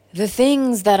The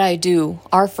things that I do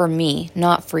are for me,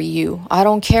 not for you. I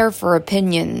don't care for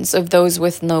opinions of those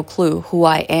with no clue. Who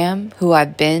I am, who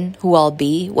I've been, who I'll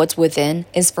be, what's within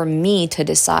is for me to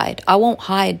decide. I won't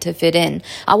hide to fit in.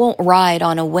 I won't ride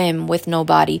on a whim with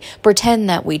nobody. Pretend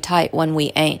that we tight when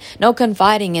we ain't. No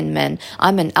confiding in men.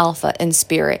 I'm an alpha in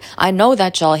spirit. I know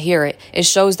that y'all hear it. It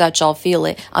shows that y'all feel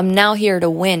it. I'm now here to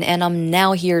win, and I'm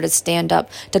now here to stand up,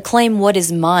 to claim what is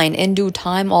mine. In due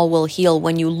time, all will heal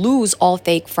when you lose all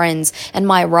fake friends, and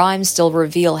my rhymes still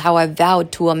reveal how I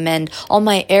vowed to amend all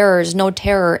my errors. No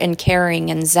terror in caring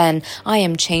and zen. I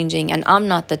am changing, and I'm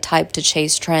not the type to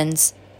chase trends.